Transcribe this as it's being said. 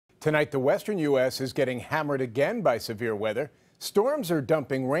Tonight, the western U.S. is getting hammered again by severe weather. Storms are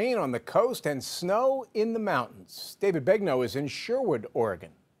dumping rain on the coast and snow in the mountains. David Begnaud is in Sherwood,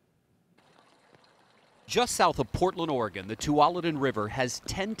 Oregon. Just south of Portland, Oregon, the Tualatin River has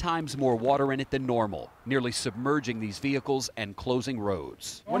 10 times more water in it than normal, nearly submerging these vehicles and closing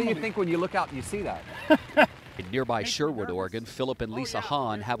roads. What do you think when you look out and you see that? In nearby Sherwood, Oregon, Philip and Lisa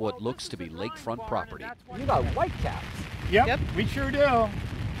Hahn have what looks to be lakefront property. You got white caps. Yep, we sure do.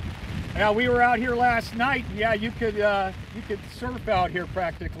 Yeah, we were out here last night. Yeah, you could surf out here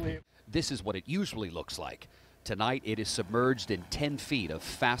practically. This is what it usually looks like. Tonight, it is submerged in 10 feet of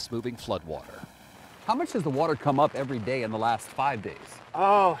fast-moving floodwater. How much has the water come up every day in the last 5 days?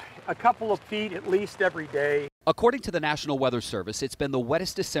 Oh, a couple of feet at least every day. According to the National Weather Service, it's been the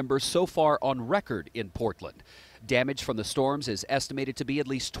wettest December so far on record in Portland. Damage from the storms is estimated to be at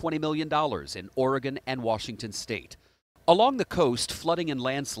least $20 million in Oregon and Washington state. Along the coast, flooding and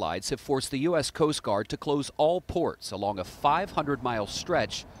landslides have forced the U.S. Coast Guard to close all ports along a 500-mile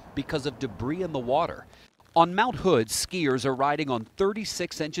stretch because of debris in the water. On Mount Hood, skiers are riding on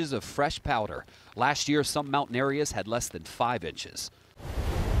 36 inches of fresh powder. Last year, some mountain areas had less than 5 inches.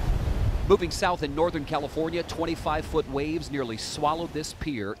 Moving south in Northern California, 25-foot waves nearly swallowed this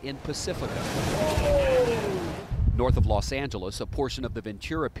pier in Pacifica. North of Los Angeles, a portion of the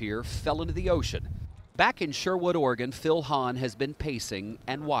Ventura Pier fell into the ocean. Back in Sherwood, Oregon, Phil Hahn has been pacing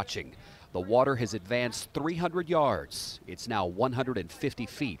and watching. The water has advanced 300 yards. It's now 150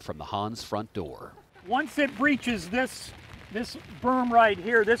 feet from the Hahn's front door. Once it breaches this berm right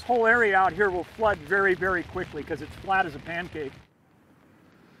here, this whole area out here will flood very, very quickly because it's flat as a pancake.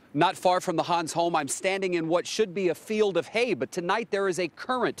 Not far from the Hahn's home, I'm standing in what should be a field of hay, but tonight there is a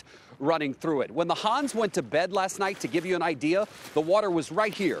current running through it. When the Hahns went to bed last night, to give you an idea, the water was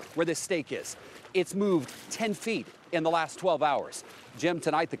right here where this stake is. It's moved 10 feet in the last 12 hours. Jim,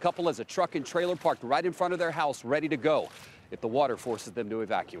 tonight the couple has a truck and trailer parked right in front of their house ready to go if the water forces them to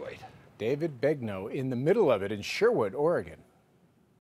evacuate. David Begnaud in the middle of it in Sherwood, Oregon.